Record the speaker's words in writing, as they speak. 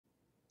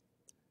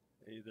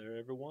Hey there,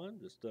 everyone.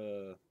 It's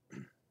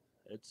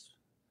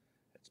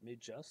it's me,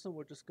 Justin.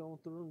 We're just going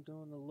through and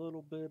doing a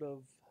little bit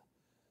of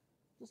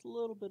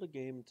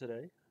game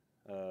today.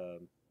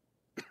 Um,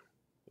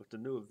 with the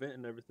new event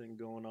and everything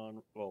going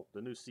on, well,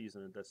 the new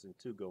season in Destiny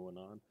 2 going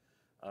on.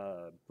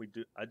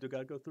 I do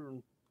gotta go through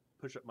and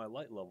push up my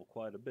light level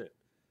quite a bit.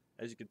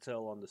 As you can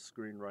tell on the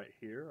screen right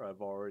here,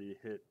 I've already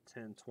hit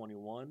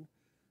 1021.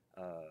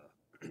 Uh,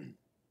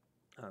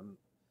 um,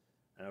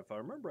 and if I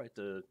remember right,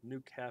 the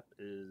new cap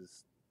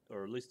is,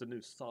 or at least the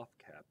new soft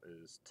cap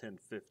is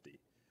 1050.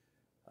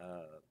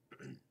 Uh,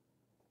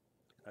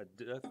 I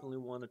definitely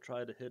want to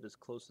try to hit as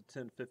close to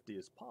 1050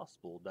 as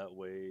possible. That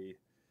way,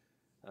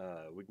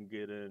 we can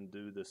get in and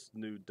do this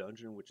new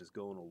dungeon, which is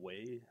going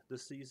away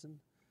this season.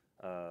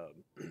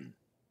 Um,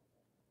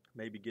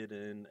 Maybe get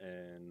in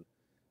and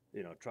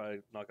try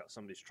to knock out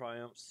some of these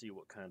triumphs, see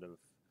what kind of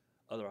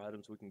other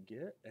items we can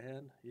get,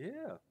 and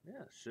yeah,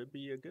 should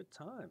be a good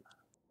time.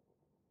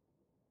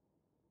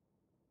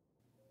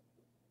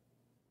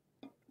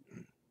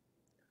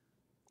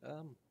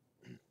 Um,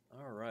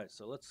 all right,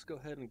 so let's go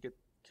ahead and get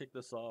kick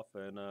this off,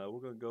 and we're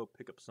gonna go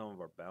pick up some of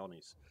our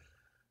bounties.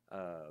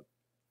 Uh,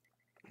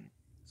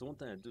 So one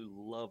thing I do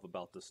love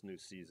about this new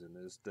season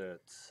is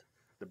that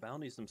the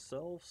bounties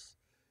themselves,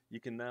 you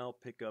can now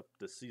pick up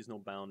the seasonal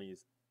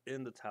bounties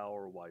in the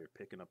tower while you're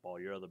picking up all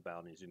your other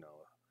bounties.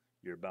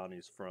 Your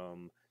bounties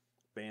from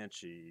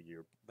Banshee,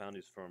 your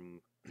bounties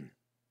from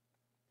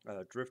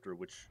Drifter,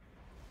 which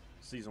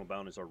seasonal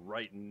bounties are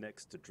right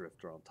next to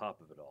Drifter on top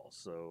of it all.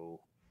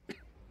 So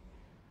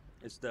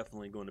it's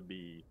definitely going to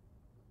be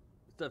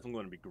it's definitely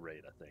going to be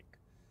great, I think.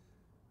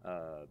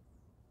 Uh,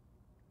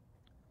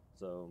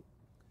 so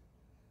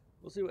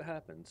we'll see what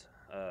happens.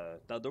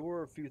 Now there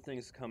were a few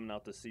things coming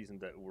out this season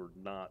that were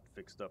not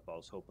fixed up. I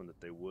was hoping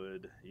that they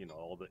would.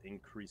 All the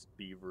increased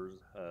beavers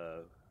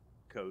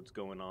codes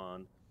going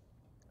on,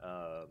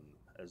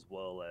 as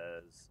well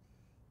as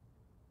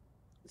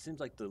it seems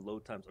like the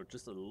load times are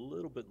just a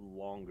little bit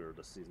longer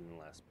this season than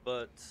last.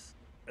 But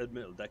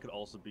admittedly, that could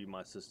also be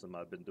my system.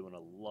 I've been doing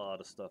a lot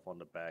of stuff on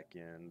the back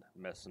end,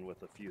 messing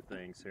with a few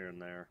things here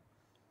and there.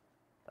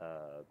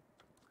 Uh,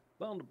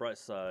 but on the bright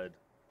side,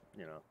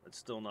 it's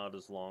still not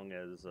as long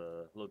as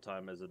load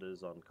time as it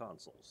is on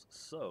consoles.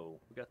 So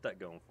we got that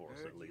going for us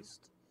at Heard you.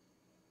 least.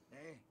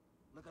 Hey,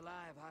 look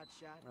alive,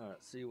 hotshot. All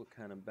right, see what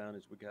kind of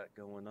bounties we got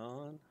going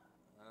on.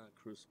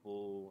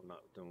 Crucible, not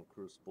doing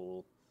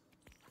Crucible.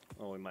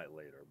 Oh, we might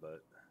later,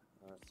 but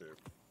that's their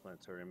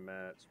planetary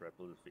mats.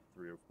 Rapidly defeat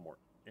 3 or more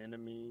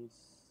enemies.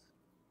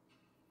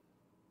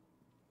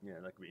 Yeah,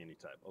 that could be any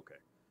type. Okay.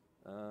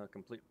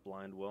 Complete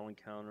blind well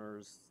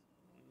encounters.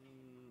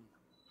 Mm,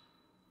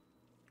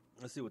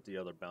 let's see what the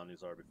other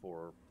bounties are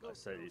before I Go through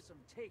say some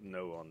taking.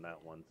 no on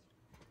that one.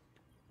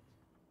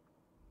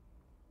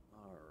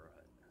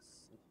 Alright, let's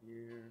see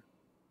here.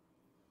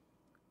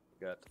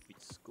 We got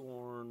defeat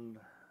scorned,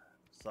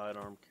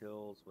 sidearm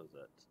kills. What is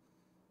that?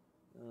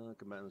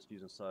 Combatants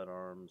using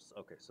sidearms.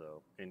 Okay,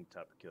 so any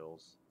type of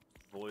kills.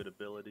 Void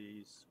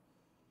abilities,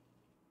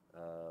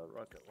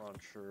 rocket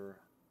launcher,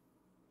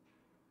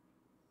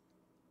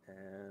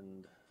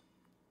 and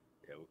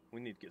yeah,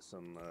 we need to get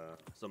some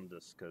of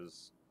this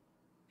because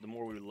the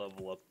more we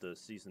level up the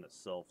season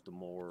itself, the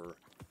more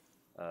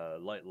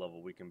light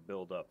level we can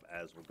build up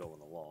as we're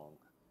going along.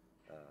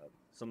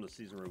 Some of the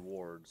season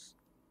rewards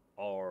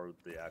are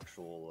the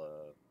actual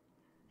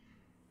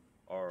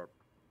are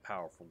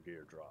powerful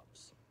gear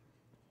drops.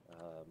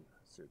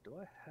 So do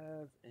I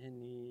have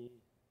any?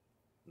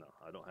 No,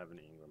 I don't have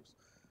any Ingrams.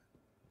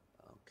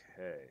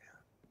 Okay,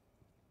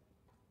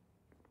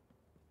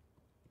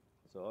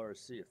 so I already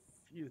see a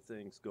few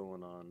things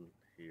going on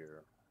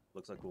here.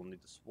 Looks like we'll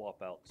need to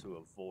swap out to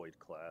a Void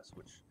class,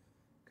 which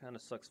kind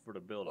of sucks for the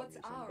build I'm What's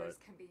using, but ours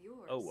can be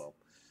oh yours well.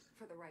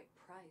 for the right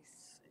price.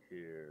 Let's see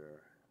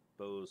here.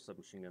 Bows,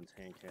 submachine guns,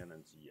 hand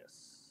cannons,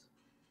 yes.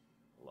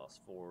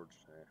 Lost Forge,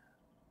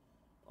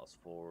 Lost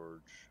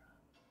Forge,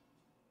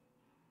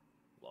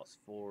 Lost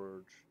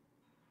Forge,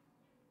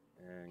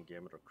 and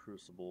Gamut of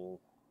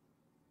Crucible,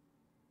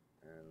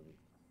 and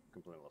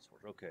completely Lost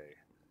Forge. Okay,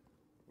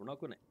 we're not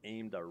going to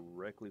aim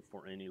directly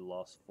for any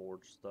Lost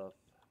Forge stuff.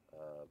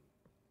 Um,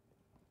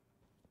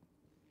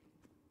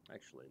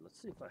 Actually, let's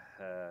see if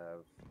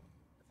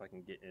I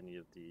can get any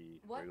of the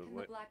What regular. can the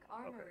Wait, Black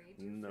okay, Armory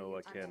do for no, you I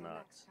until cannot.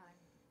 next time?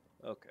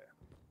 Okay,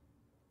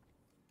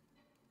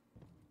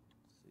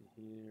 let's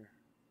see here.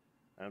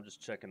 I'm just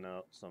checking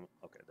out some.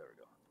 Okay, there we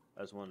go.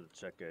 I just wanted to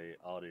check a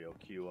audio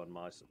cue on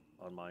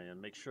my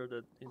end. Make sure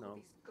that All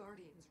these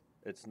guardians.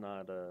 it's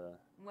not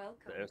Welcome,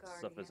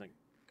 stuff Guardian. isn't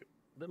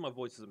that my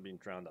voice isn't being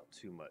drowned out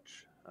too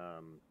much.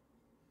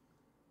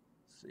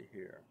 Let's see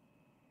here.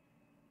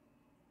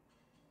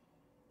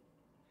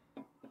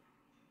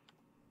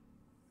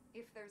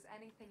 If there's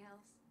anything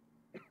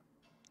else,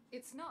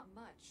 it's not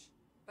much,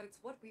 but it's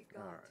what we've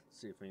All got. right,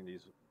 see if any of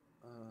these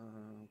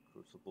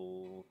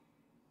Crucible,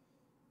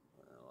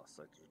 Lost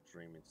Sector,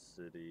 Dreaming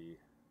City,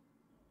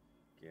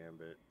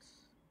 Gambit,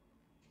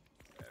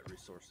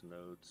 resource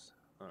nodes.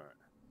 All right,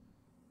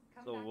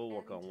 Come so back we'll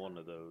work on one anytime.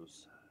 of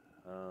those.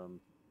 And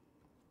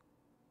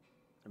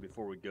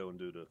before we go and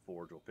do the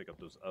forge, we'll pick up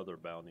those other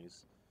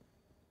bounties.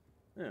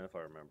 Yeah, if I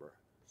remember.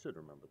 Should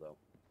remember, though.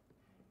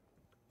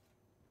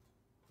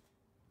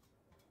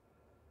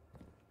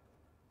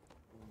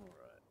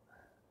 Alright.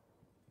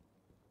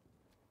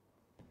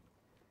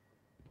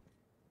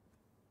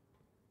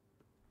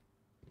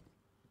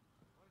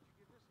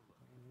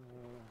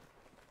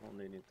 Won't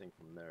need anything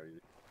from there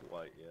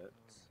quite yet.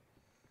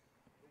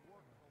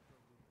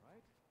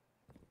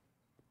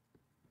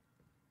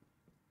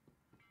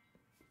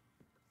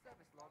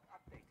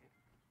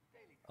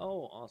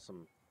 Oh,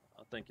 awesome.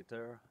 Thank you,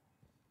 Tara.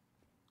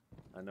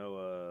 I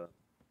know,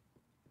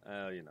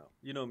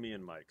 you know me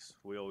and mics.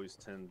 I always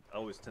tend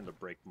to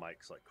break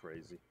mics like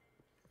crazy.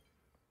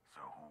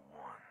 So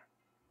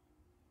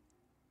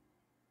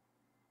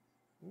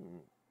who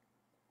won?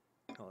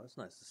 Oh, that's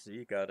nice to see.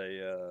 You got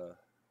a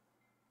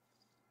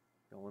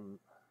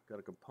got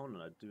a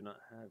component I do not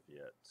have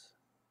yet.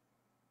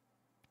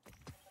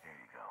 Here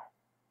you go.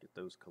 Get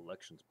those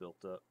collections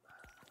built up.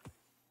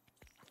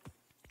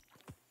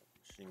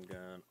 Machine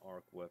gun,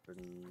 arc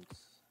weapons.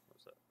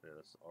 What's that? Yeah,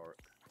 that's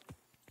arc.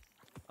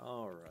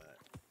 Alright.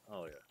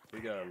 Oh yeah. We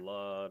got a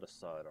lot of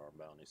sidearm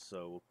bounties,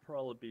 so we'll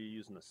probably be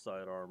using the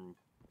sidearm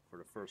for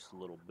the first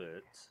little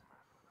bit.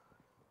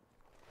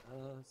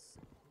 Let's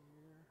see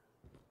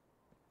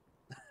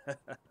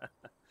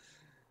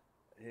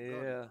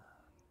here. Yeah.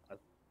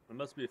 It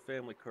must be a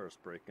family curse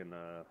breaking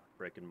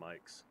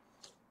mics.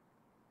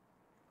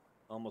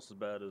 Almost as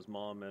bad as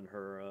Mom and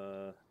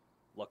her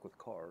luck with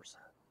cars.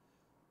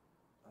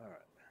 Alright.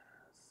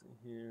 Let's see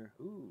here.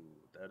 Ooh,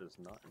 that is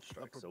not in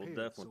strike, so we'll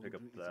definitely pick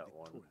up that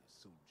one.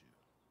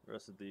 The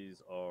rest of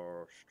these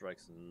are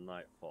strikes and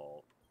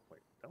nightfall.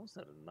 Wait, that was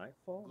that a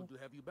nightfall? Good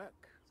to have you back.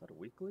 Is that a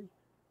weekly?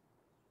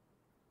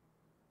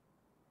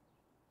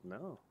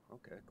 No.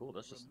 Okay, cool.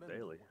 That's just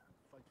daily.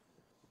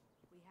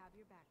 We have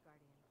your back,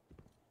 Guardian.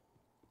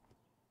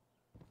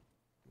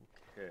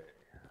 Okay.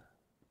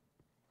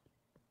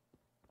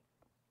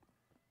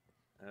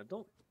 And I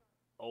don't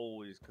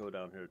always go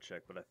down here to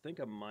check, but I think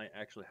I might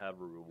actually have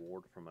a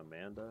reward from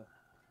Amanda.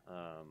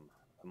 A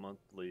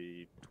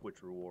monthly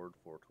Twitch reward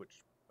for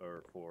Twitch,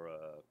 or for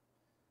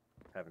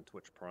having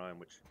Twitch Prime,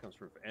 which comes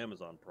from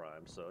Amazon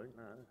Prime, so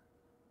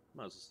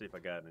might as well see if I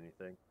got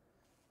anything.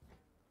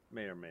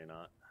 May or may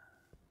not.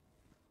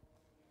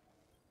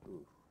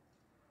 Ooh.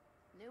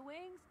 New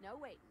wings, no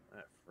waiting.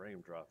 That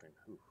frame dropping.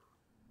 Ooh.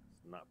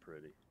 It's not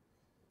pretty.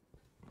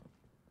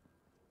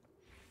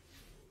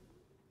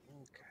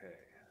 Okay.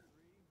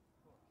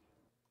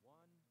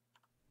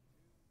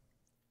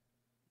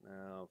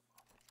 Now,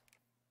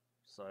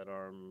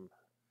 sidearm.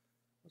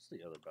 What's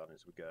the other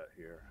bounties we got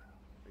here?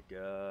 We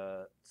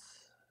got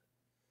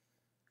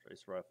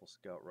trace rifle,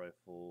 scout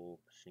rifle,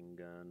 machine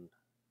gun.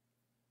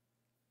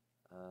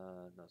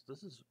 No,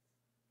 this is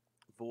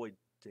void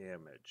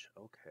damage.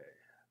 Okay.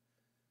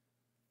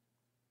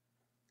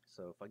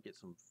 So if I get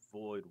some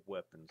void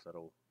weapons,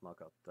 that'll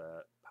knock out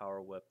that.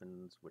 Power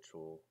weapons, which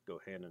will go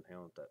hand in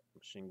hand with that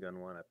machine gun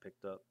one I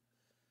picked up.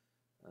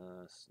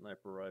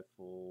 Sniper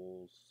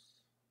rifles,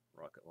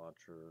 rocket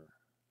launcher.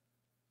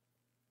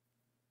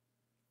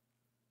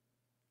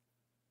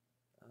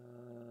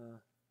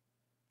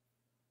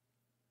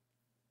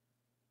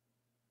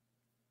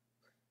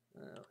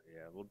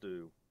 Yeah, we'll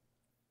do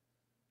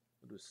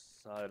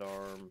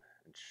sidearm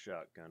and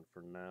shotgun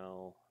for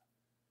now.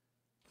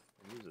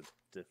 I'll use a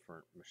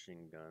different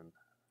machine gun.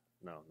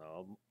 No,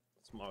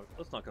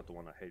 let's knock out the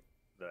one I hate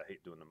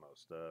doing the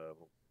most.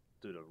 We'll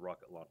do the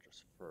rocket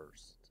launchers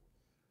first.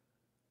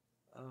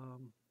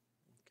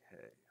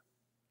 Okay.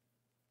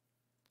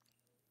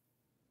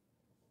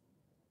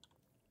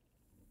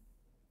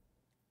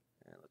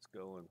 And let's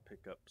go and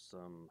pick up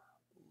some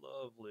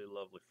lovely,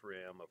 lovely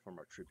free ammo from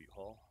our tribute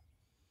haul.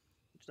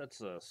 Which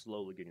that's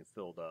slowly getting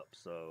filled up,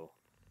 so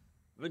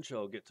eventually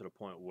I'll get to the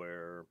point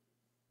where,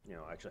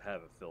 I actually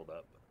have it filled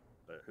up.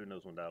 But who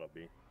knows when that'll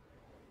be.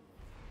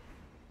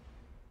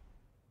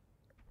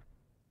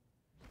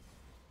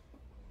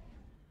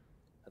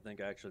 I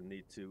think I actually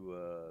need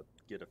to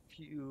get a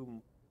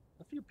few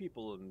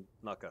people and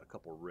knock out a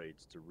couple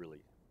raids to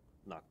really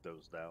knock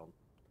those down.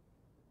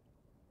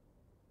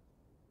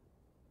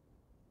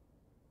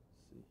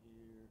 Let's see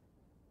here.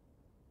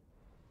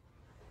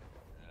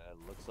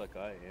 Looks like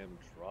I am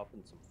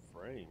dropping some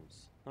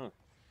frames. Huh.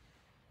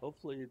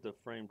 Hopefully the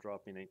frame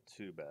dropping ain't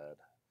too bad.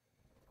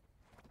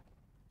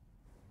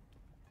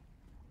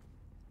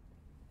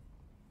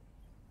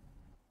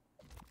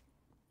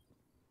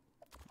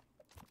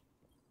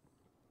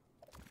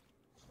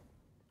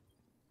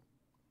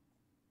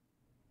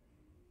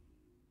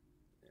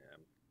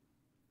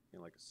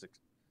 Like a 6.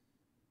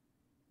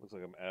 Looks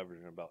like I'm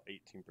averaging about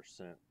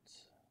 18%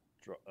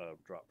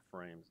 drop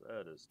frames.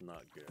 That is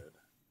not good. Okay.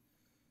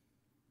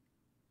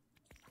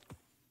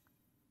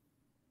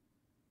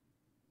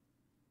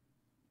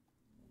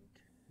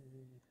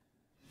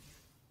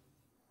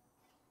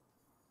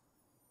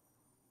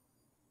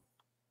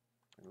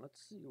 And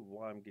let's see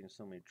why I'm getting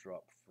so many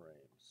drop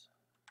frames.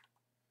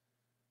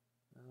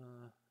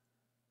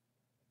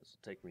 As This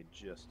will take me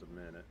just a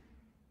minute.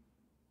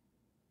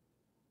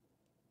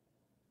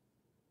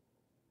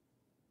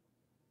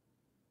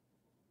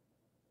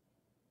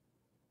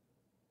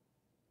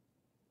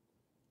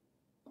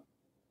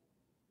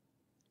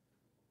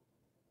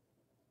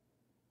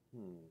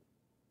 Hmm.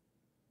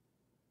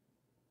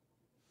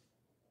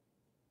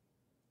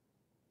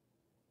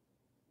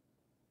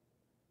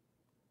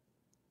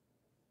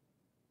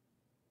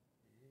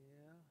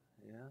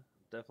 Yeah,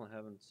 definitely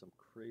having some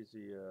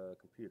crazy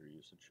computer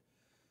usage.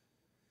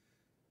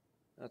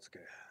 That's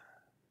okay.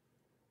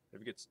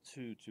 If it gets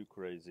too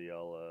crazy,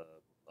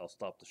 I'll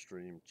stop the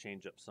stream,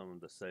 change up some of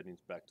the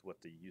settings back to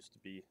what they used to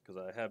be, because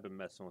I have been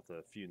messing with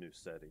a few new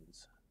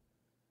settings.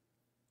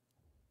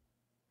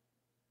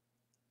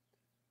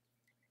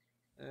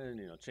 And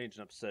you know,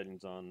 changing up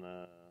settings on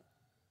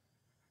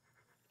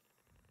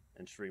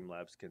and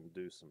Streamlabs can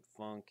do some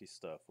funky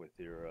stuff with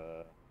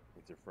your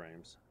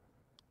frames.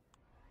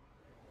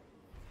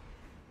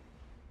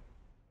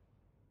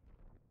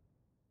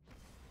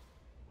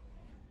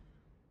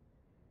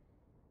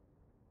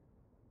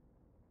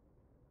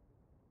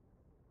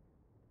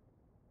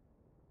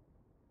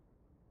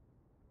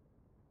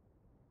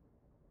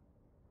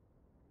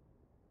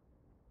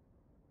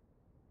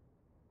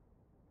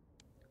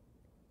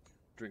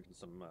 Drinking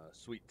some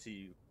sweet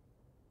tea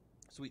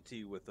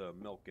with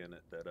milk in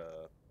it that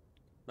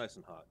nice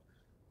and hot.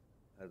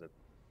 I had to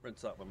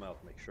rinse out my mouth,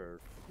 make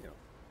sure, you know,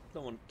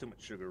 don't want too much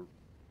sugar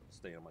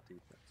stay on my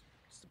teeth. That's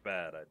just a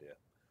bad idea.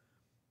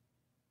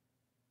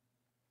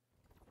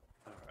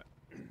 All right.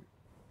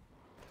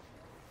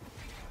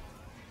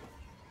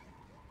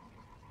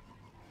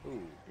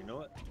 Ooh, you know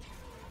what?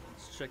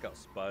 Let's check out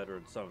Spider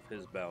and some of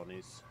his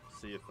bounties.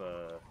 See if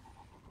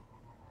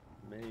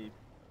maybe.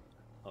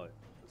 Oh, yeah.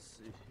 Let's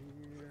see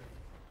here.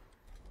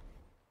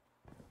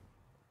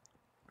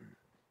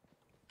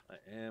 I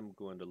am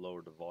going to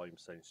lower the volume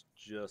settings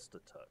just a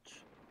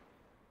touch.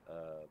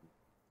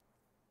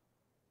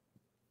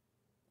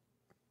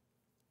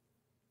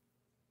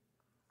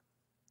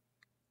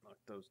 Knock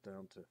those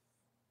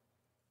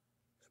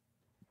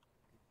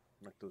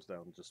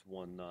down just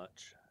one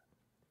notch.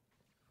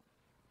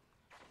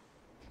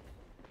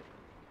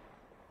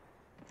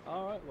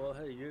 All right, well,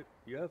 hey,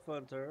 you have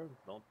fun, Tara.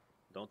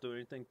 Don't do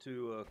anything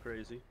too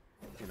crazy.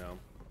 You know,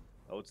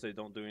 I would say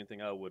don't do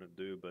anything I wouldn't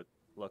do, but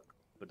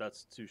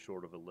that's too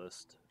short of a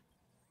list.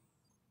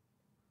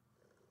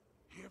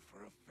 Here for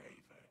a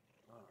favor.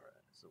 All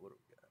right, so what do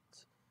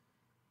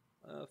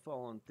we got?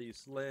 Fallen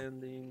Thief's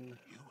Landing,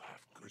 You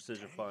have good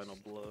Precision taste. Final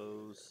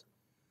Blows,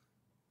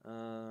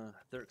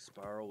 Etheric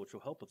Spiral, which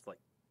will help with like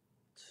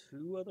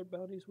 2 other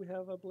bounties we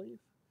have, I believe.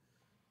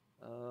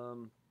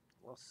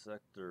 Lost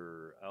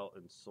Sector out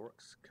in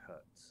Sork's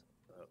Cut.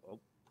 Oh.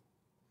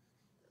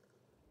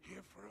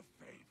 Here for a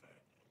favor.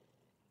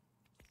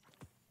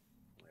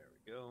 There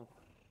we go.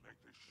 Make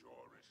the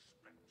shore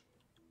respect.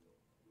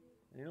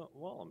 You know,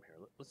 while I'm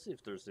here, let's see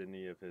if there's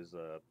any of his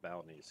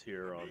bounties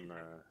here on To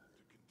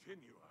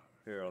continue our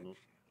here on.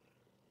 affection.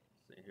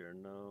 See here,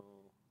 no.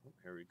 Oh,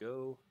 here we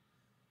go.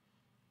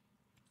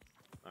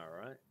 All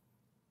right,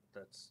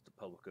 that's the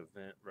public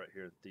event right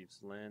here at Thieves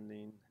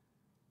Landing.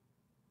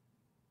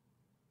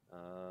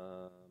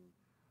 All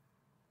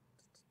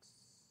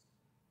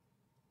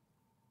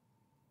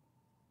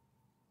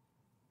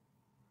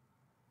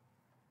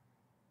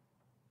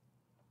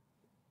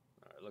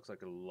right, looks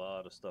like a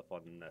lot of stuff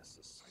on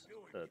Nessus I do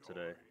enjoy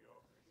today. your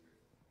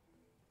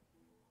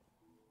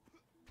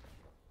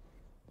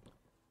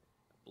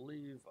I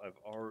believe have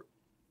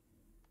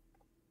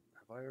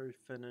I already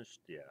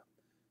finished? Yeah.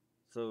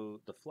 So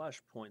the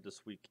flashpoint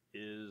this week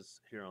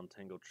is here on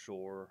Tangled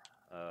Shore.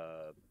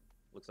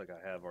 Looks like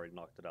I have already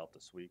knocked it out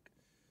this week.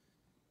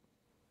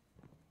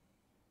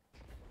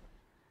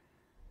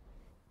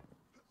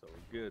 So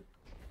we're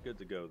good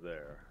to go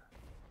there.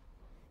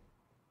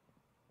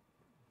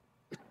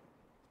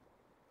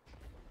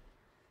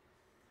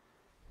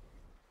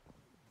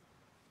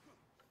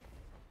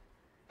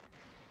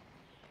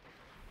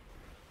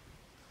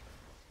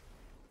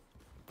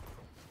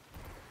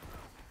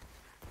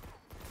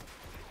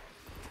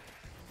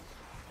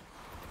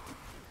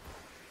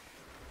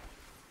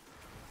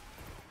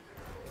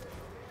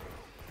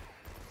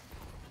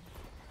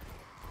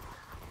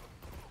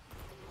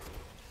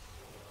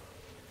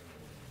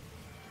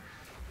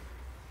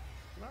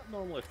 Not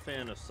normally a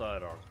fan of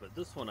sidearms, but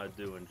this one I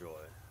do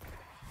enjoy.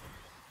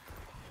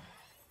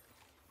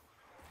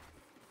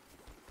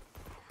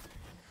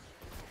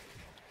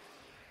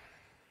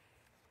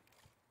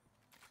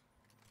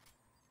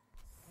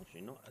 Actually,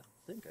 you know, I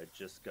think I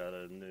just got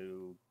a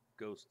new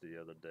ghost the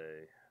other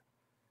day,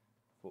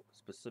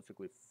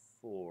 specifically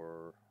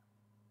for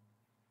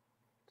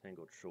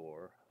Tangled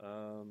Shore.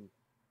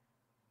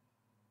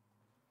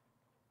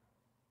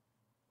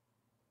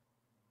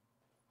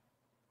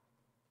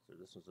 So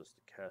this one's just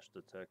a cache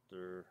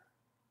detector.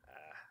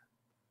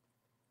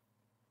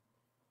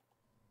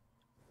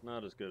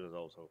 Not as good as I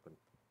was hoping.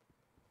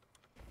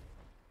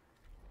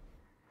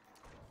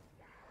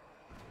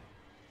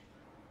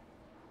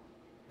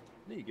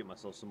 Need to get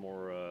myself some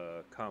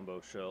more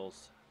combo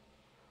shells.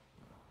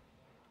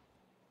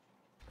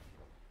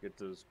 Get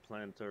those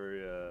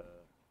planetary or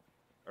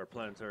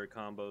planetary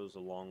combos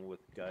along with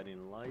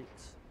guiding light.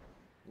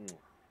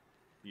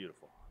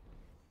 Beautiful.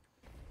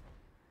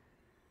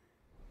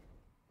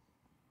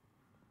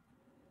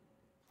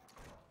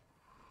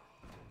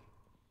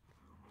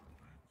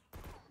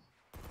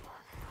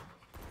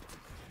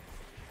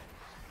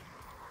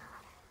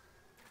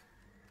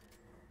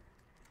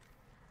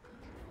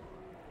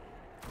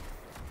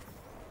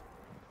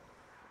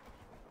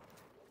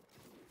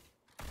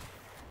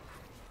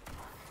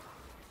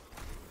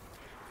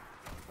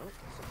 Oh,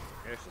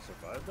 he actually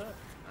survived that?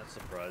 That's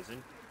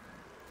surprising.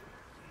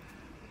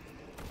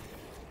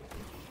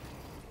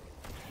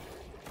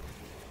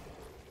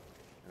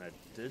 And I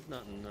did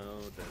not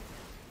know that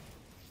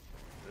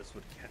this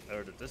would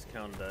or that this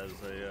counted as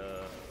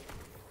a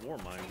war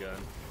mine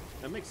gun.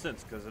 That makes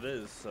sense because it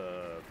is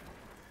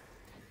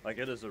like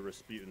it is a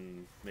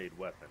Rasputin made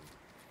weapon,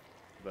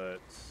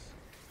 but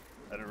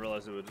I didn't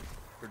realize it would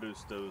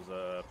produce those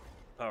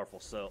powerful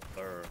cell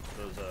or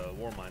those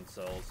war mine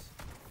cells.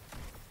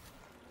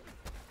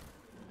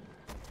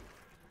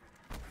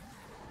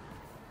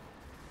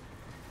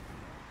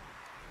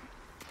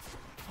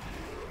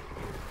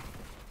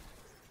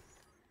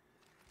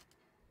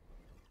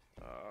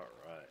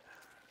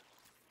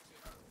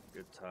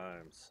 Good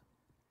times.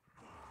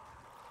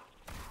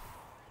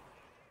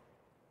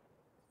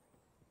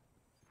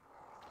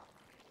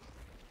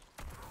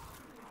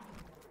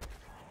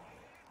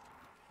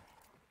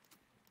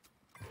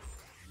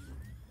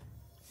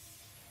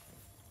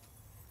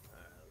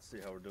 Let's see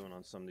how we're doing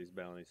on some of these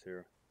bounties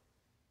here.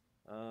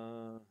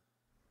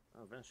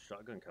 Advanced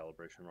shotgun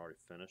calibration already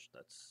finished.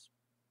 That's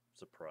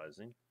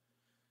surprising.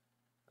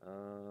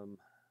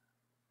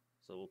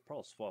 So we'll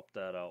probably swap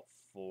that out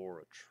for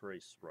a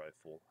trace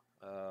rifle.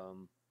 How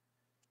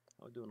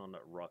are we doing on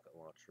that rocket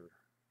launcher?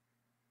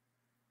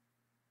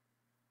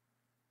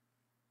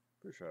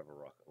 Pretty sure I have a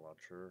rocket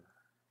launcher.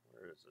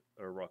 Where is it?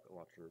 Or rocket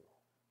launcher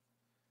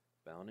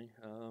bounty.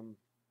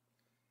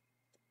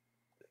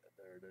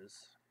 There it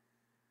is.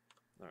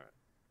 Alright,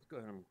 let's go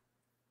ahead and...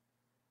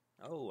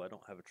 Oh, I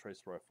don't have a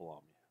trace rifle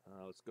on me.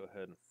 Let's go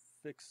ahead and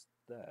fix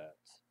that.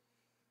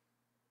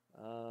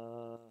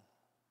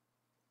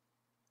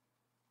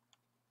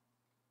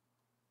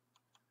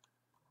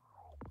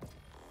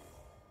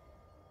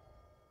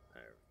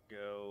 There we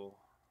go.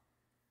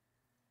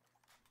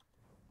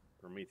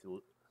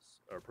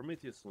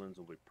 Prometheus lens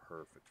will be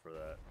perfect for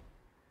that.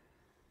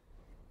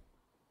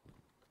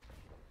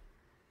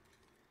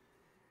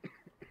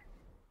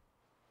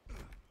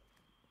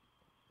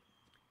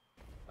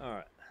 All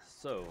right,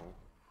 so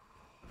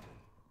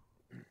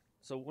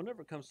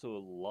whenever it comes to a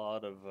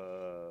lot of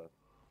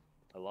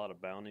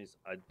bounties,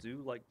 I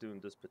do like doing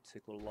this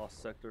particular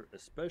lost sector,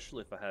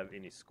 especially if I have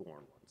any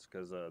scorn ones,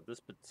 because this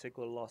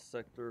particular lost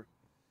sector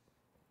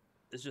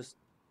is just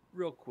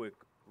real quick,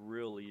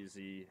 real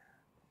easy,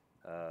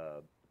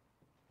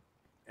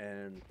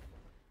 and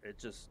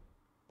it's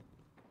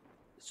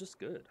just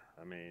good.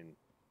 I mean,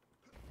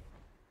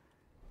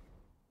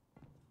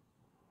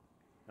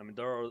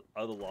 there are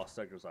other lost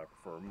sectors I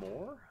prefer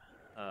more.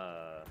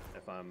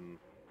 If I'm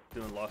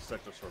doing lost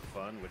sectors for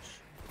fun, which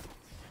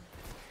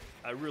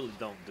I really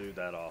don't do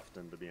that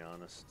often, to be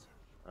honest.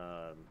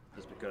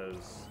 Just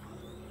because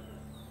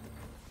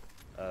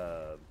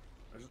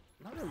there's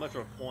not really much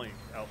of a point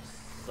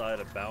outside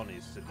of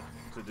bounties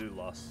to do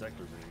lost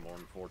sectors anymore,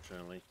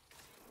 unfortunately.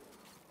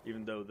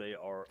 Even though they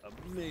are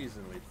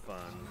amazingly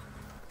fun.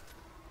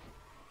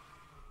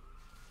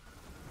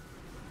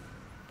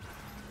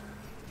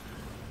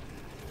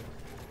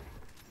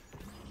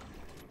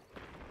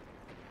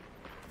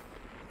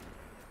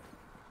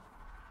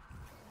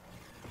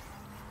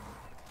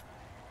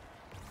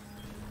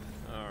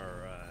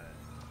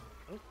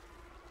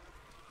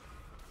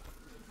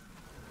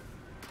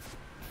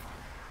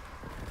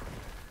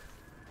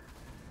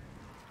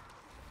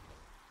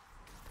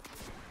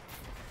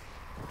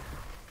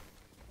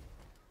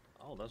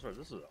 Oh, that's right.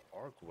 This is an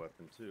arc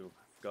weapon too.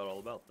 Forgot all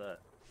about that.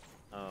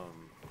 Ooh,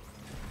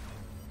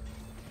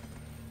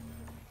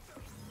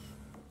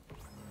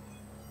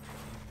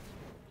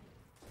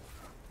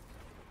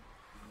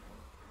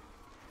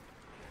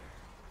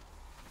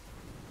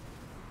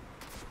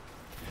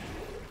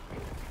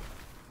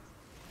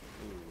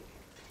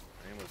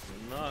 aim was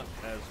not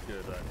as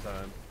good that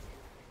time.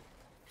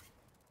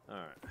 All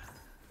right.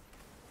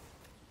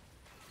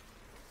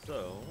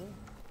 So.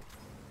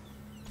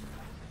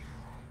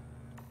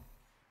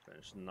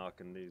 Finish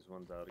knocking these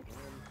ones out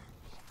again.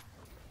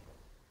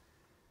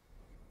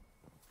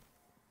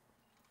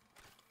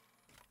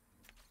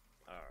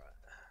 Alright.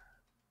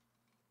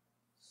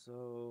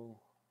 So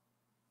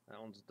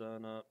that one's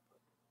done up.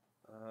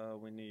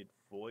 We need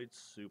void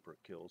super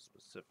kills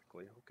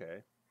specifically.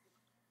 Okay.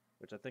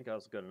 Which I think I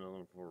also got another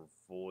one for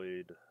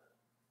void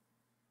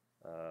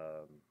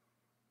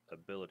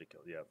ability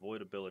kill. Yeah,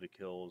 void ability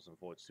kills and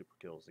void super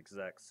kills.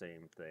 Exact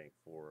same thing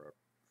for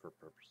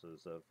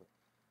purposes of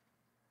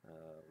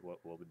what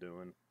we'll be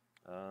doing.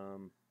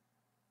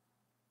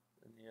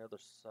 Any other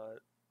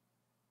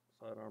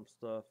sidearm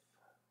stuff?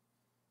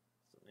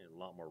 Need a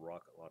lot more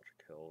rocket launcher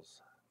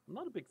kills. I'm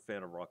not a big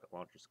fan of rocket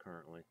launchers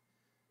currently.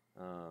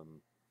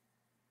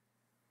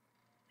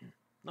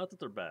 Not that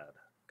they're bad,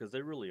 because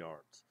they really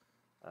aren't.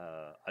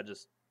 I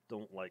just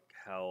don't like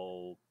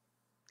how...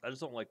 I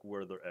just don't like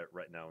where they're at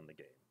right now in the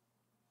game.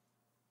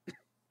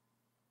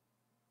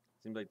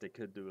 Seems like they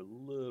could do a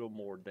little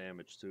more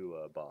damage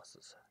to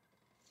bosses.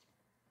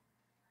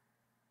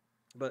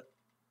 But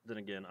then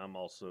again, I'm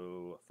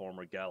also a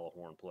former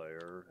Galahorn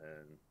player,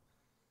 and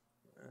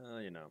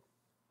you know,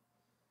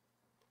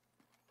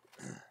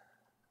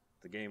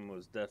 the game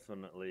was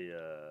definitely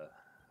a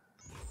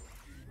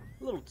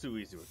little too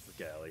easy with the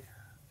Galley.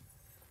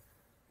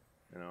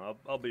 You know,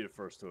 I'll be the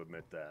first to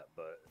admit that,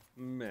 but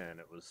man,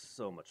 it was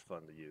so much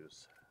fun to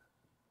use.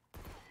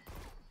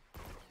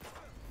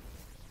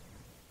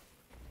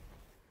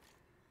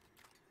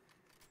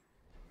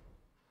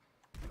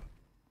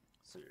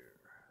 Let's see here.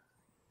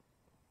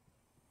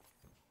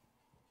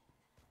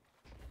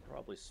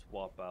 Probably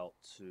swap out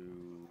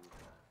to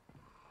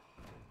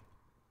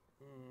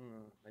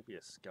maybe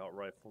a scout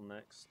rifle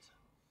next.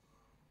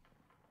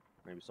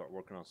 Maybe start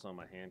working on some of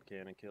my hand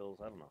cannon kills.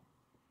 I don't know.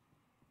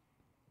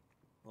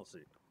 We'll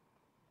see.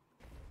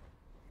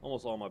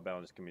 Almost all my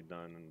bounties can be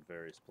done in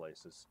various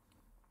places.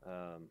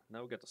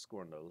 Now we got the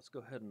scoring though. Let's go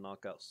ahead and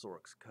knock out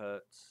Sorik's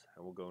Cut,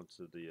 and we'll go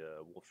into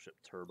the Wolf Ship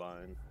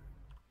Turbine.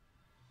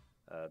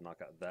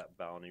 Knock out that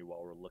bounty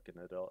while we're looking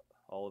at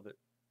all of it.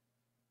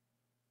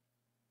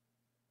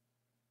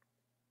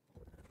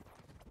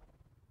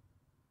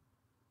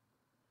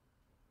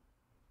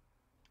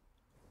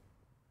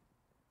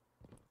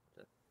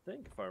 I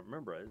think if I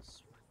remember,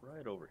 it's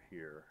right over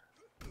here.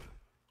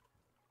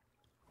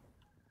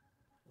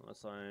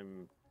 Unless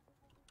I'm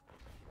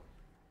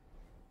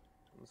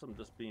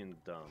just being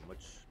dumb,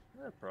 which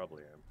I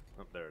probably am.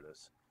 Oh, there it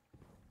is.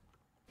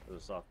 It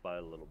was off by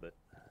a little bit.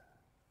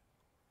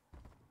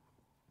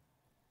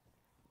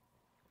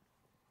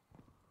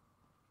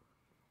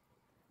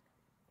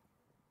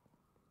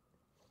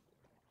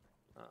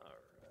 Alright.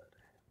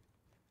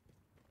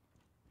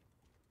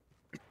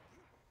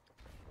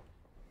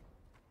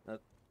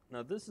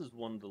 Now this is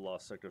one of the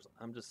lost sectors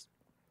I'm just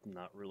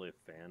not really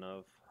a fan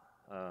of.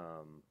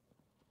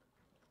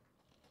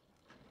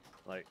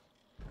 Like,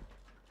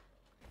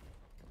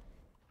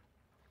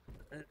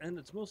 and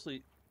it's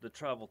mostly the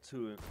travel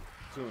to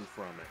and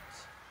from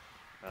it.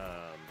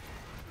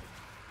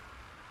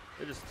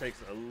 It just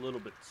takes a little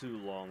bit too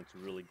long to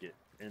really get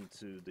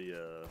into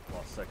the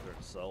lost sector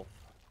itself.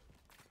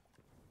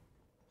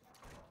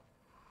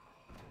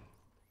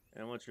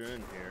 And once you're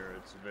in here,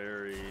 it's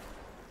very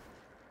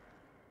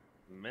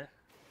meh.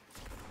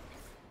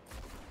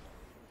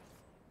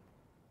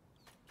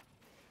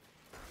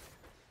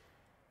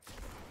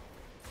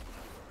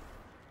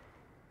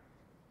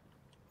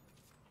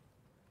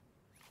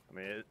 I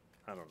mean,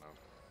 I don't know.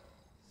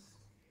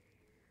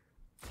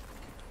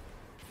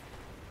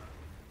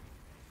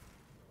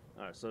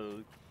 Alright,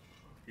 so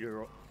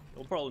you'll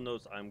probably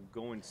notice I'm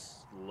going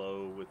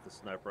slow with the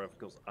sniper rifle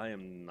because I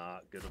am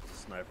not good with the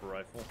sniper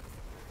rifle.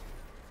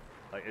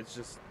 Like, it's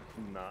just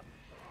not...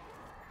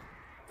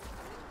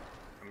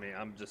 I mean,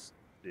 I'm just...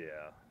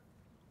 yeah.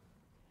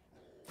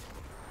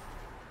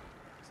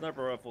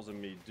 Sniper rifles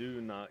and me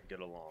do not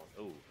get along.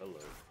 Oh, hello.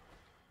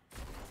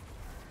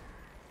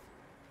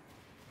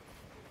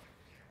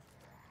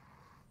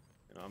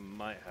 You know, I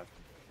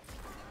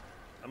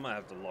might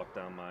have to lock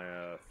down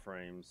my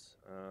frames.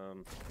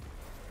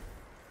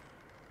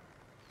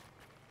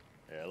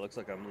 Yeah, it looks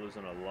like I'm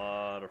losing a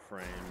lot of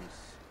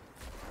frames.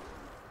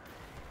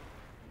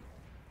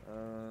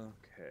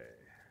 Okay.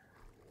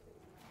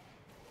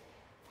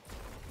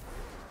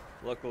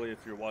 Luckily,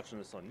 if you're watching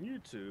this on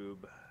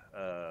YouTube,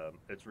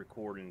 it's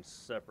recording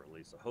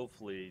separately, so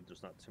hopefully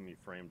there's not too many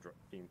frames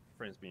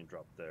being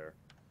dropped there.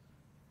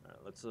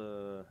 Let's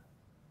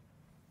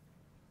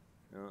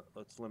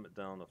let's limit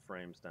down the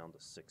frames down to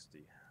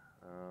 60.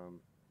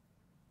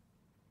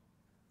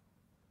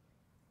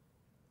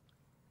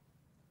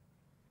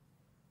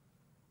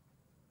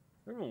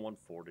 Even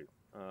 140.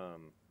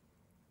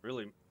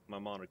 Really, my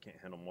monitor can't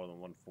handle more than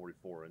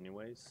 144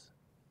 anyways.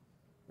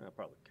 I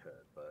probably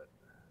could, but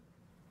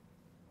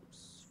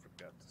oops,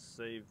 forgot to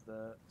save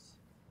that.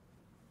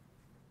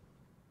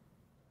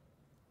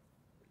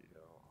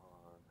 Video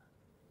on.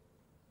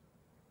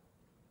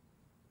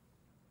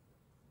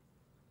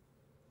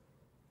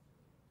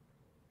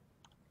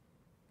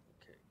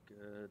 Okay,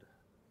 good.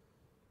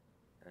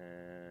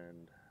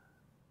 And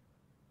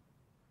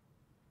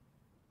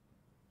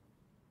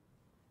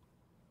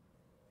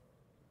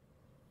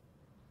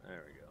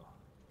there we go.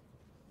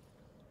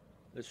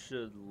 This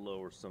should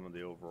lower some of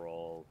the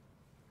overall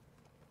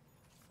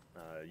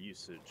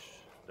usage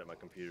that my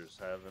computer's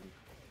having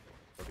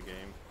for the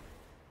game.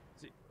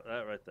 See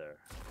that right there?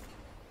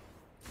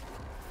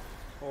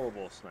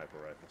 Horrible sniper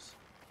rifles.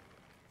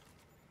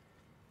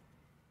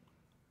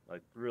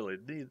 Like, really,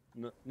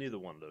 neither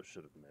one of those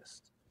should have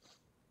missed.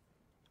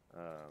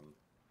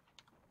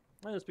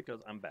 And it's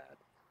because I'm bad.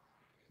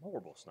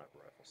 Horrible sniper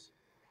rifles.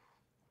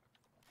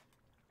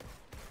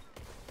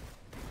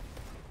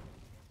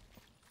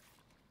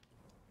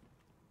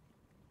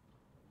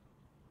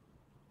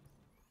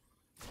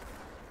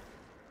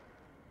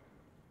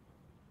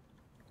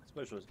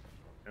 Especially,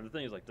 and the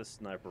thing is, like, this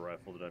sniper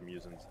rifle that I'm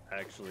using is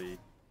actually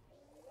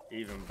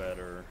even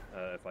better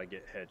if I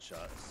get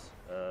headshots.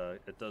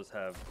 It does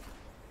have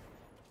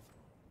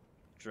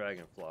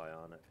dragonfly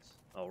on it.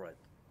 Oh, right.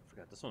 I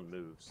forgot, this one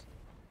moves.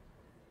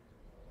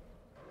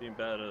 Being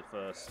bad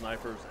with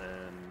snipers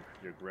and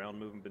your ground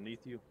moving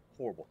beneath you,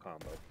 horrible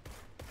combo.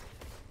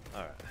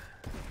 Alright.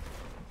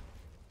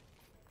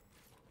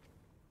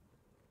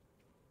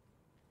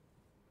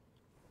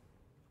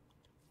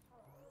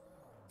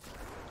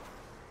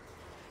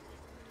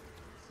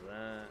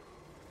 That,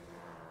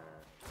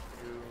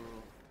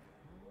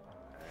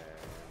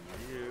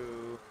 and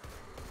you.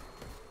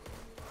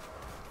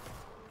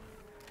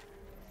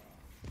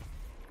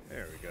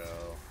 There we go.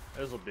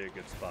 This will be a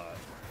good spot.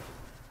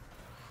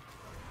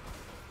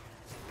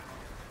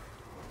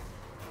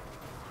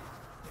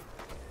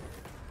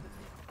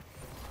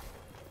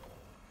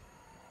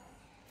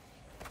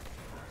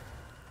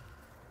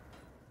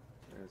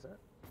 Is that?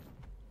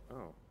 Oh.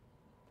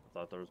 I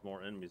thought there was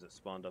more enemies that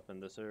spawned up in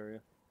this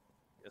area.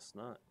 Guess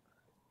not.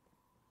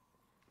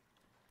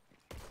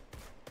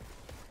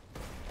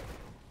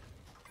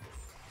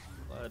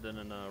 Glad I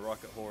didn't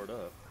rocket horde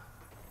up.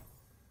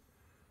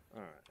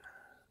 Alright.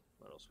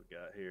 What else we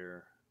got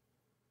here?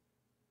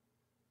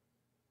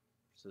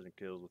 Precision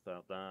kills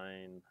without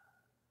dying.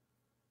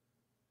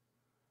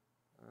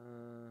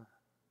 Let's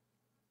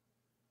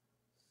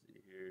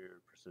see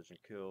here. Precision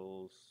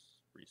kills.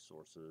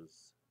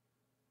 Resources.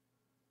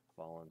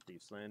 Fallen,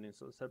 Thieves Landing.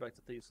 So let's head back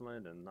to Thieves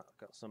Landing and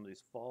knock out some of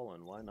these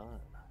fallen. Why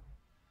not?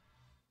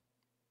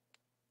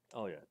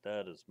 Oh yeah,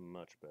 that is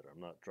much better. I'm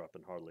not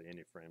dropping hardly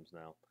any frames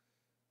now.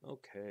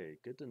 Okay,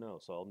 good to know.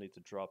 So I'll need to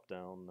drop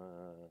down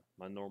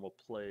my normal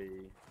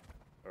play,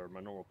 or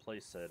my normal play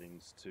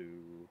settings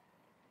to,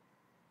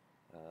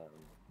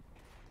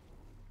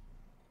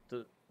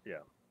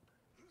 yeah.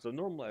 So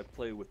normally I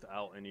play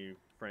without any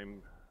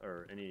frame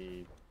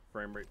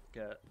rate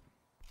cap,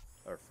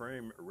 or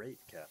frame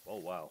rate cap. Oh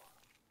wow.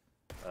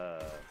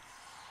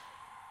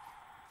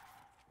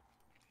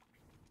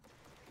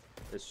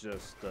 It's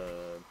just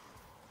ooh,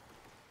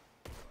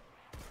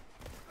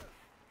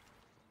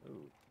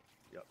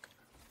 yuck.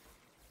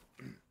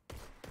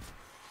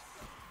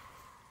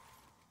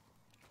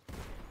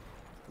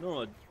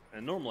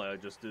 Normally I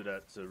just do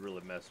that to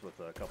really mess with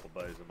a couple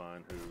buddies of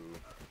mine who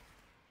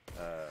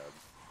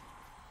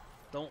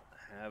don't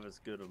have as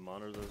good of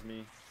monitors as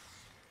me.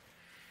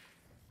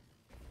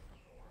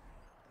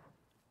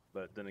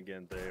 But then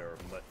again, they are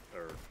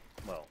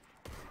well,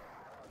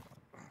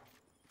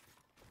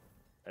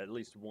 at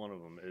least one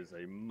of them is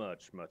a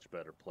much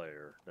better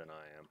player than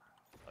I am.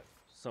 Like,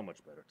 so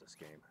much better at this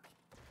game.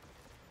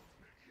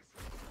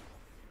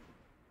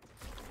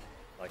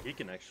 Like, he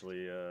can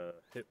actually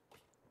hit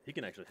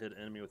an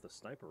enemy with a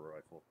sniper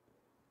rifle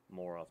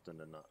more often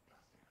than not.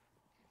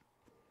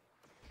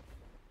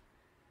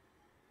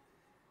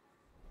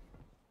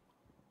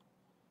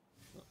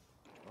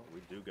 Oh,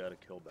 we do got a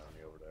kill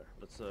bounty over there.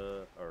 Let's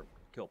or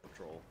kill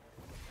patrol.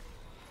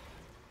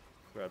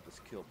 Grab this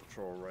kill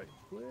patrol right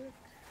quick.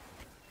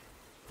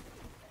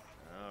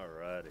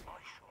 Alrighty.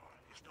 My shore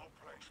is no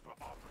place for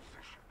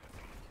opposition.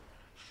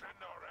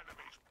 Send our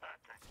enemies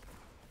packing.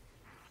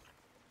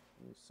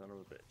 You son of a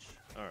bitch.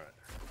 Alright.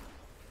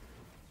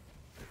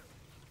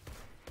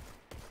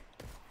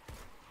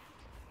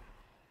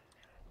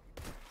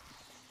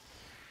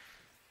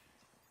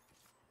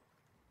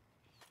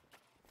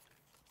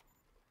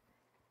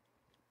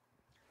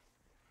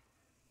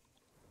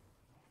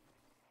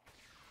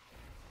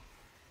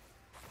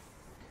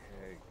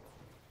 Okay.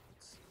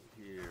 Let's see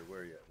here. Where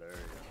are you at? There you are.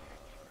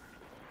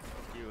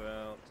 Take you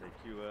out. Take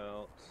you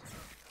out.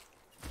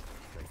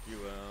 Take you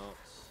out.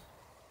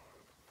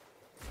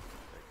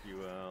 Take you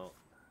out.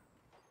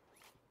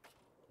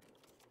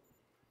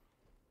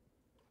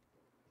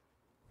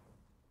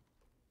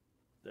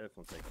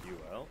 Definitely take you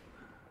out.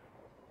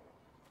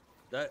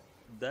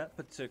 That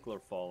particular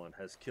fallen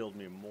has killed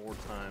me more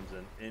times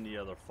than any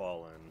other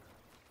fallen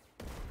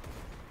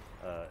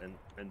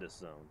in this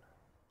zone.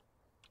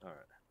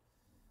 Alright.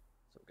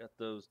 So got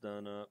those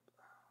done up.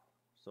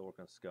 Still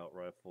working on scout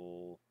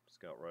rifle,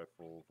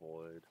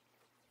 void.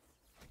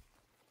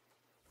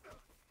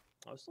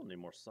 I still need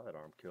more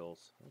sidearm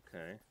kills.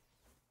 Okay.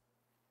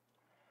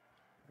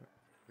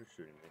 Who's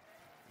shooting me?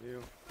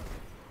 You.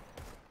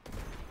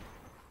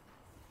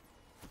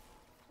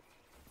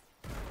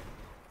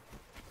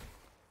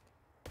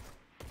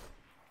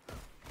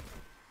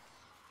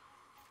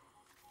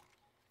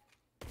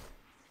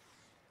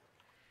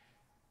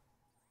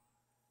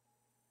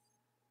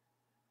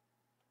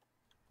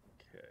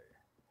 Okay.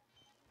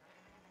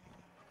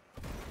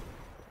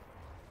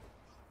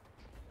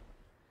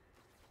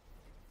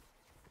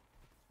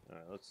 All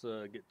right, let's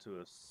get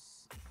to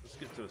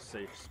a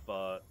safe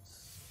spot.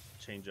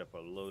 Change up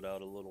our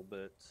loadout a little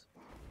bit.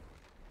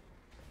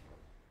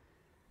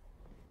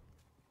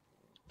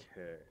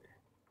 Okay.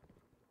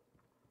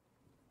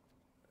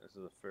 This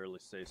is a fairly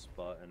safe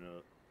spot,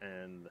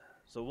 and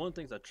so one of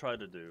the things I tried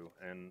to do,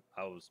 and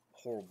I was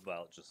horrible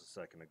about just a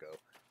second ago,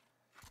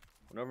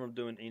 whenever I'm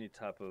doing any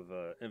type of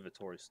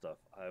inventory stuff,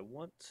 I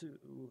want to,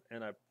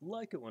 and I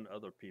like it when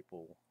other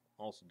people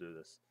also do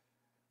this.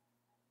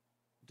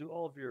 Do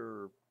all of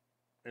your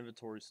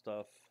inventory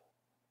stuff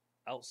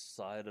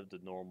outside of the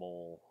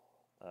normal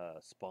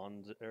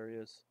spawn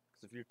areas.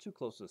 Because if you're too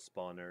close to the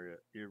spawn area,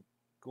 you're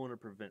going to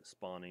prevent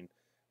spawning,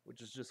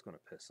 which is just going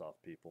to piss off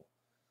people.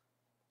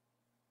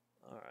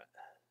 Alright,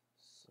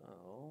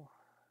 so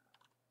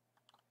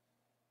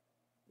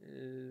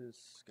is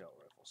scout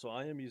rifle. So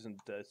I am using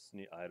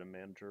Destiny Item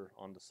Manager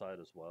on the side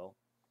as well.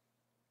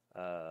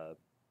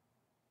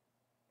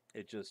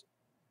 It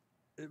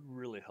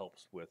really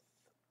helps with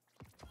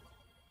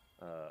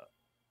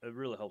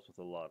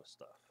a lot of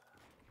stuff.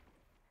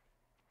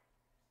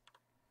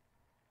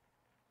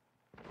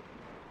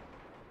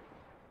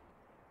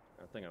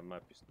 I think I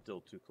might be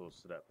still too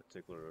close to that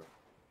particular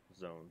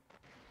zone.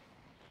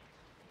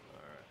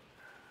 Alright.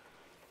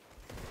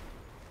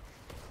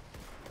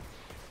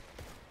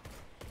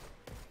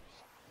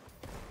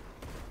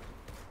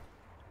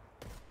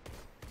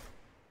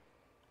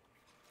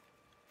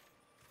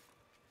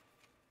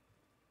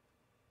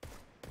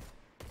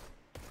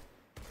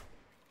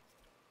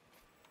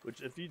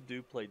 Which, if you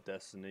do play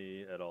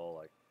Destiny at all,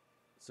 like,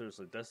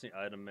 seriously, Destiny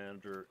Item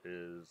Manager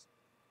is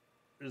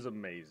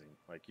amazing.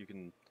 Like, you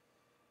can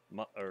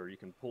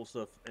pull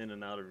stuff in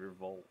and out of your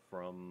vault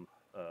from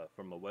a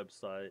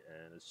website,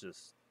 and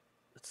it's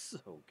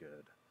so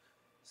good.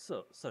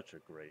 Such a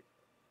great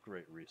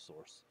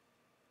resource.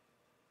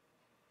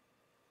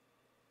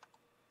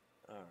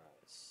 Alright,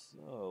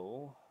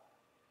 so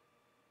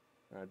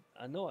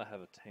I know I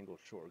have a Tangled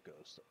Shore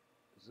Ghost.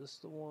 Is this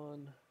the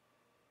one?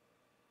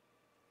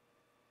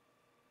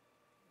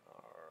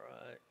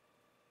 Alright.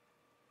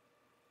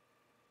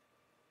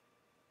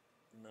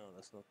 No,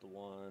 that's not the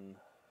one.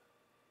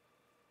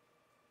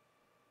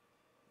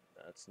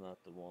 That's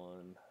not the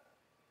one.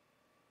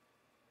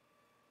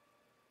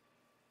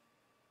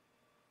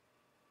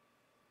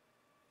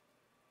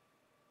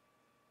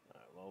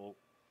 Alright, well,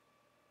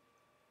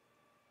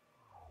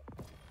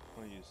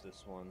 I'll use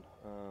this one.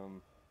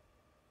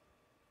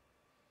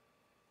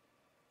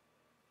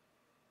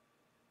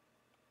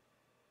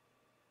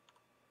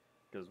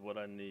 Because what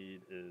I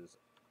need is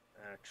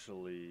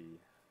actually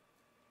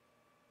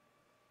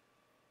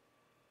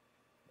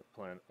the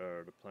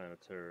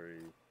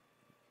planetary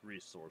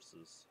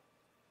resources.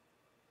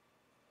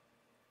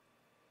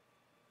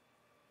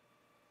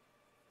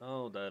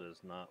 Oh, that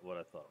is not what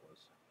I thought it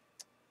was.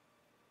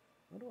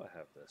 Where do I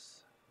have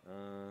this?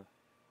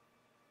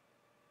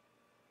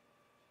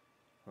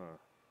 Huh.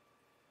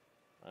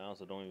 I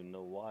also don't even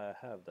know why I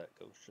have that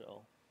ghost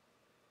shell.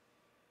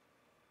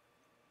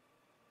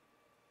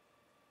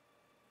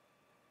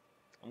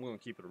 I'm going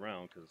to keep it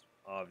around because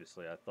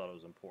obviously I thought it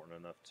was important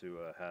enough to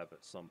have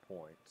at some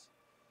point.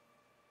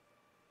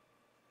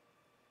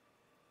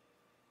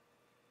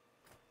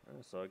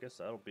 So I guess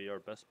that'll be our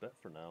best bet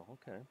for now.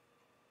 Okay.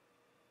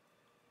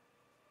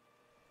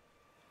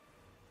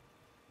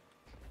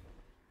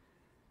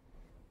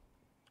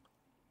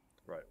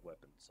 Right,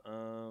 weapons.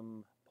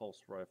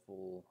 Pulse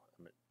rifle.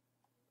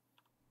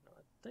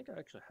 I think I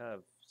actually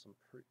have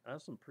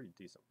some pretty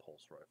decent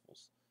pulse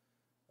rifles.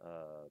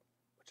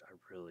 Which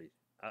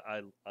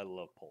I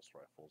love pulse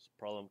rifles.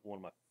 Probably one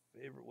of my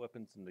favorite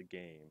weapons in the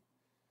game.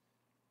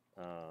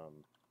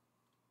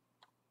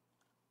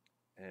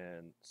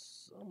 And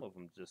some of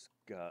them just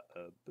got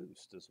a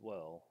boost as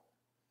well.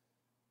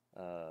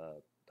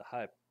 The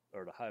high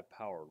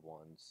powered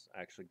ones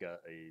actually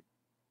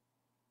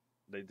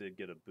they did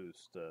get a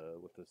boost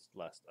with this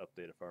last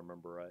update, if I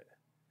remember right.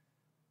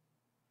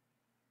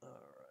 Alright,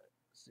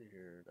 let's see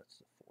here. That's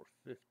a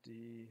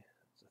 450.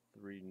 That's a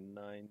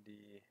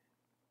 390.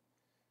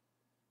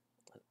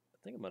 I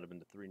think it might have been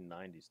the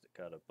 390s that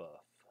got a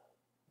buff.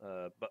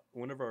 But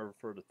whenever I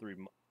refer to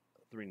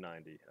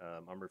 390,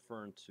 I'm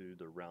referring to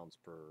the rounds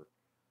per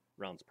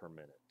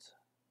minute.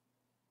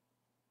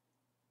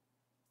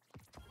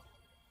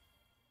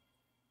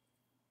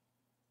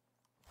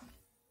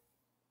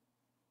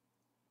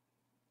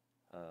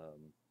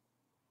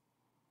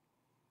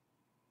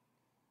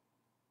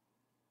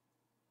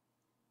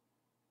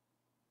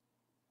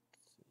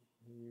 Let's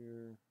see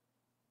here.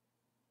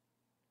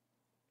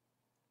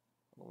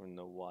 I don't even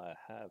know why I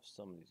have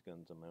some of these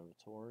guns in my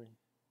inventory.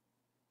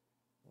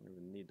 I don't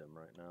even need them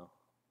right now.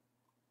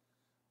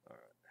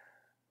 Alright.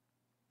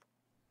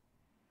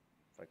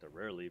 In fact, I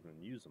rarely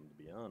even use them, to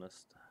be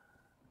honest.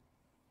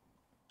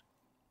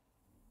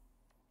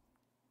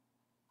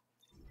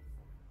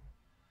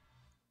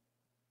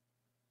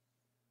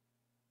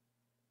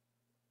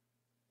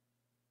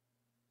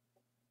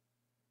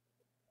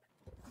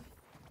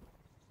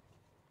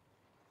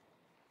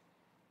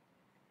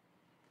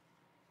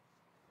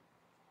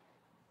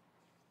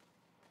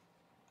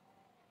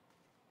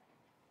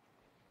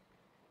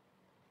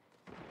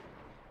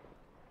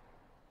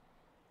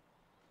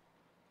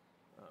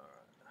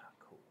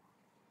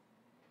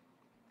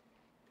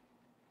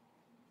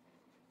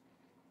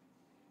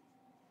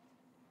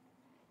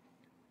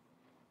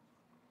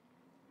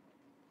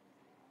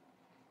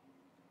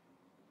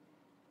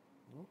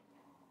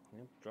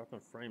 dropping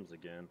frames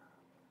again.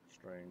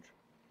 Strange.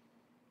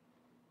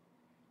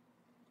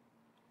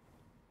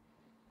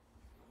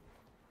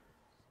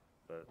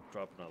 But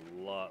dropping a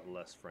lot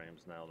less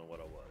frames now than what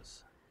I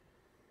was.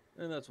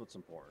 And that's what's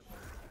important.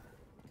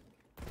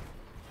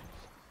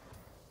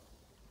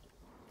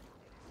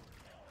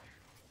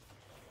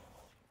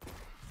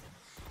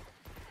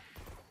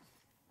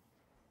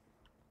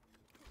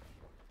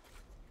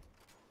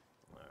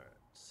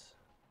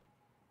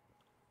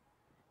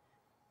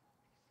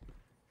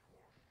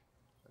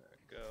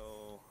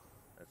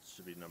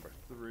 Should be number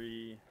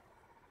 3. Need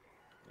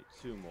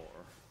 2 more.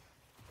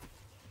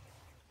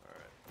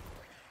 Alright.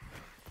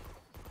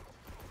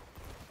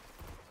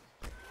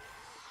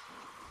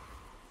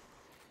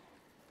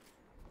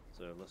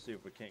 So let's see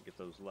if we can't get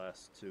those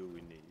last 2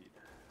 we need.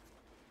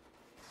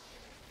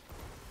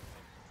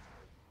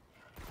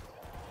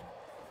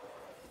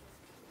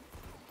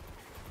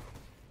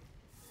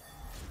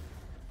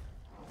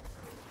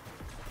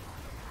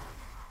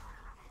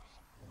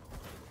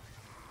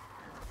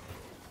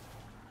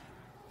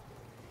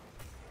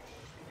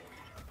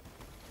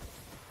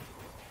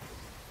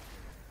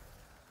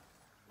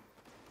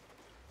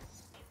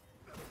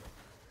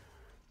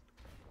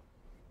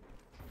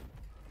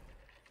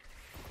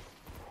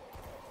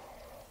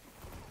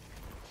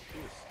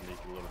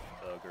 Sneaky little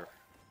bugger.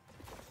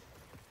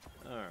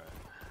 Alright.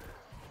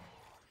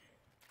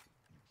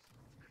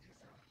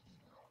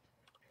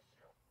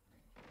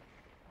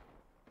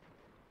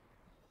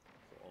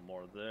 One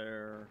more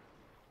there.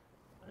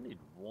 I need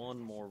 1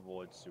 more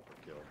void super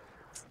kill.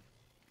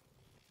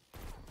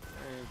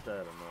 Ain't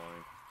that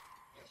annoying?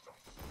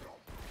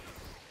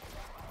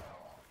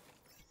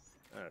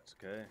 That's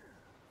okay.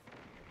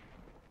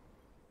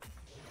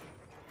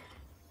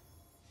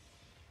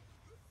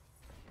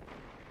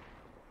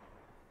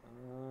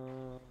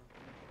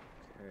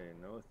 Okay,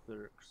 no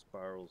etheric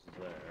spirals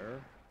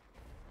there.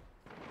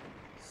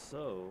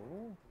 So,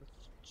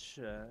 let's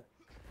check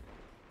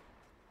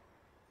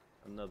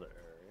another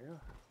area.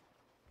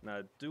 Now,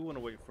 I do want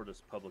to wait for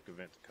this public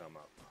event to come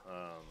up.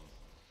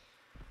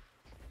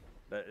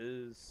 That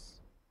is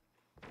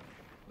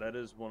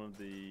one of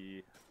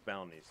the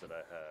bounties that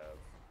I have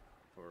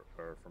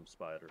from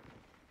Spider.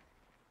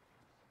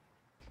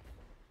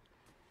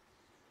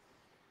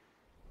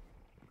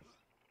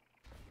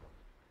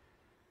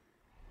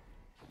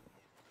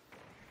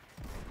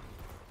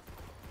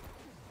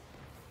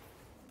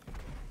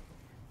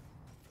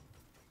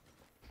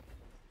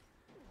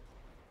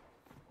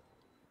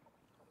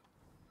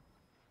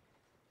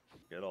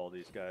 Get all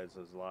these guys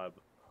as live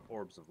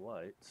orbs of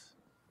light.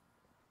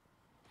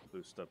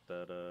 Boost up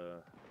that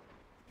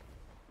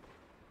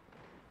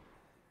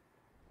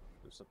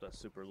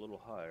super a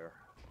little higher.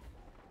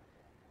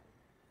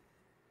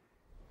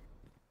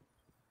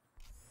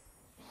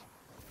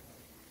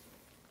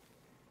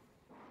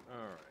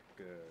 Alright,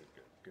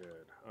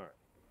 good. Alright.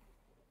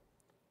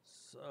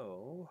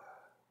 So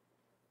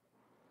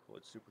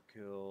void super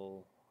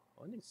kill.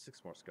 Oh, I need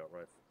 6 more scout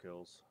rifle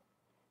kills.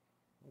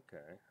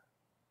 Okay.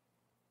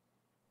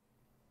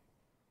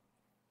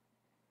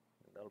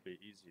 That'll be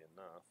easy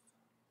enough.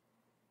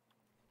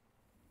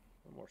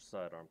 What more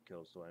sidearm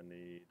kills do I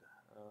need?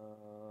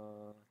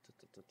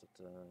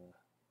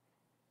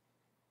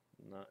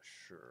 Not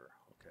sure.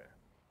 Okay.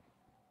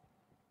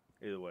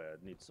 Either way,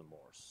 I'd need some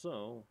more.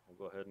 So, we'll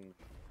go ahead and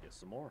get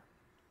some more.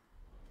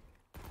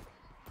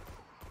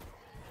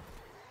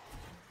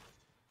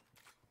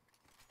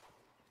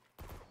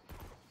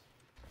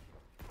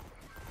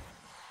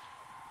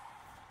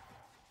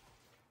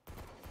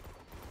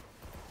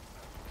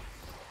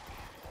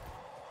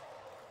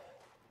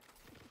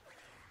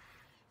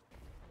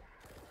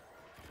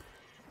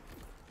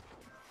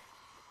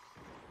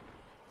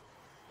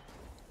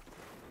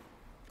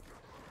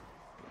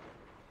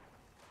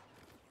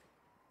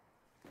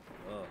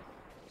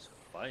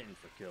 Fighting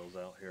for kills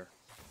out here.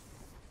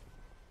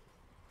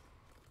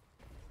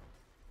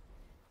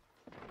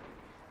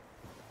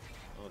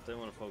 Well, if they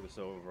want to focus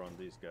over on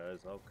these guys,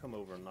 I'll come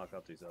over and knock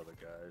out these other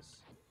guys.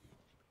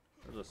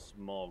 There's a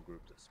small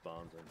group that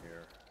spawns in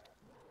here.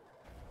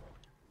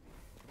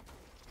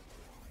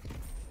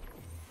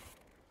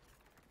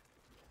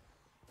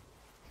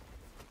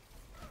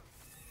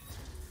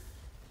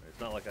 It's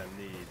not like I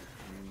need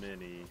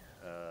many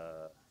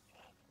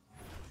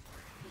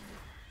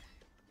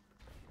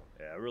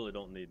yeah, I really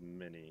don't need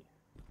many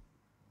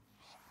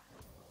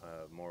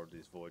more of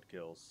these void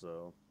kills,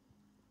 so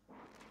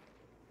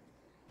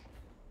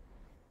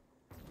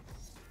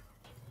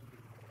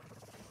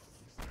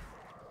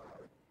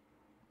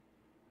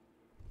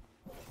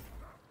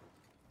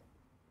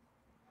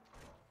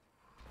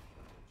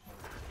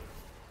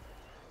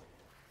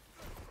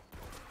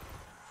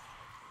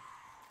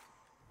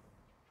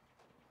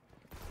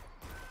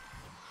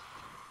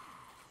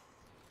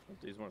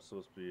these weren't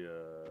supposed to be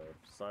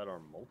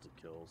sidearm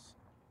multi-kills.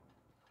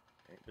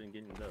 Ain't been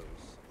getting those.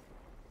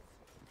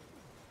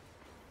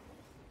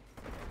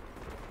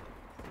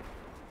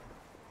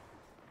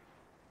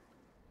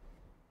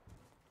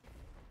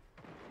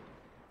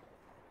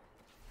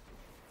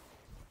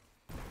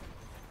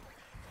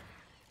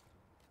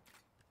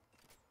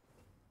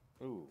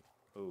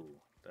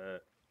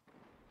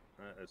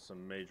 it's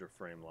some major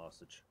frame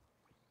lossage.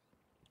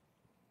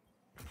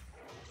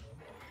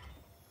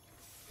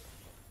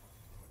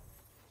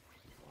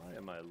 Why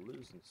am I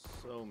losing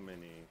so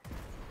many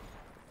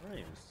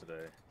frames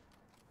today?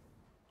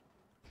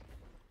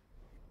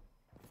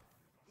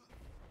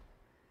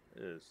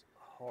 It is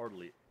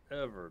hardly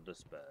ever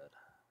this bad.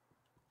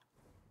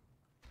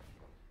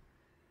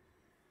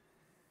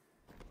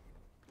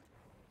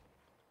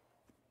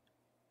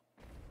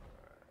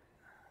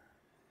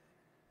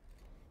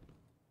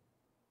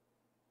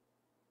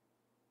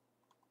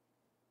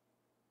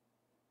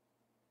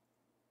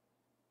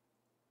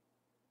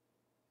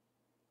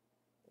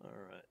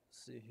 Alright,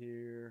 see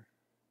here.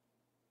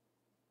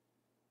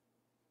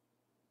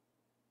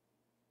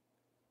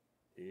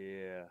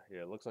 Yeah,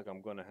 it looks like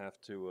I'm gonna have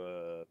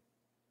to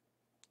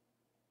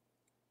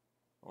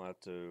I'll have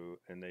to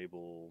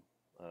enable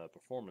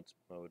performance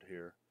mode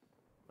here.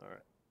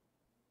 Alright.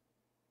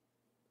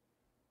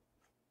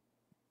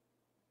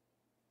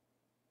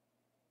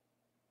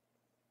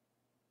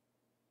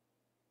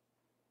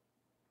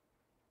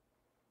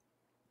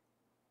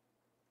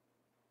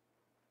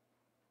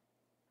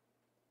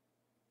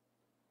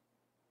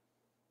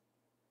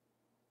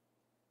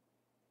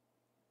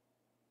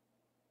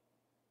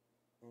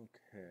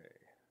 Okay.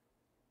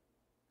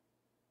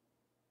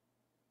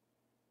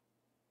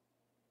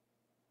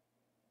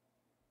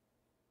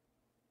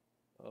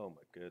 Oh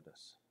my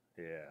goodness.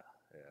 Yeah,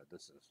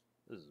 this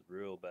is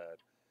real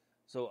bad.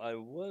 So I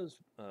was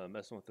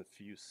messing with a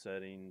few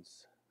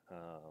settings.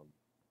 I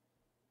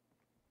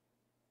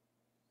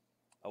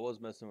was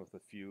messing with a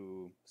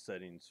few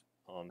settings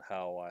on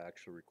how I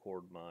actually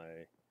record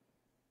my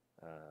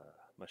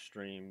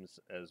streams,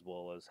 as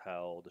well as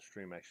how the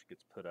stream actually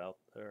gets put out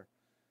there.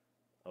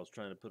 I was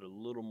trying to put a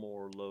little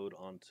more load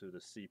onto the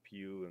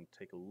CPU and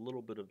take a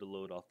little bit of the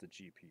load off the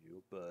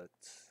GPU, but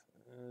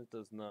it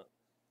does not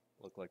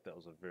look like that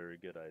was a very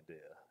good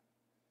idea.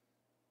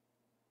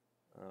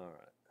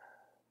 Alright.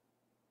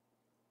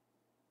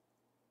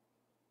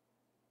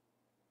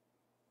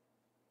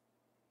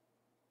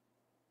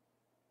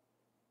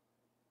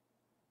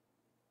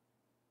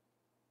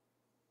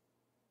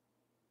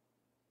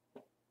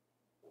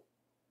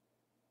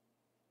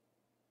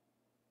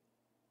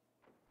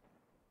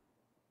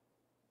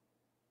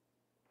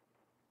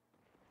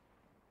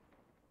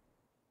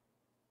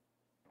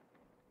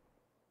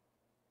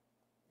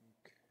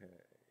 Okay.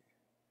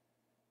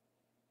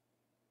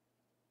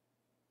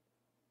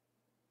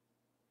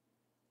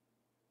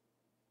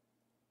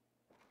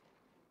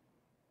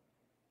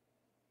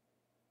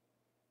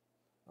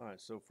 Alright,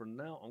 so for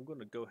now, I'm going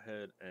to go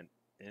ahead and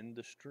end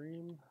the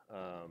stream.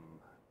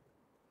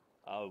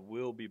 I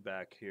will be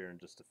back here in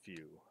just a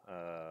few.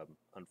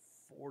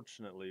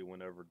 Unfortunately,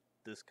 whenever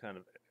this kind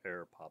of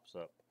error pops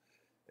up,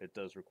 it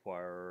does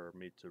require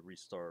me to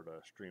restart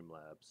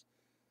Streamlabs.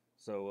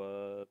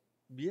 So,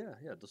 yeah.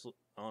 This will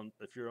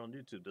if you're on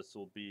YouTube, this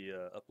will be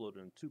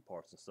uploaded in 2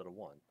 parts instead of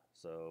 1.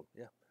 So,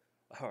 yeah.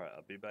 All right,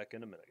 I'll be back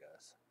in a minute,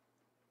 guys.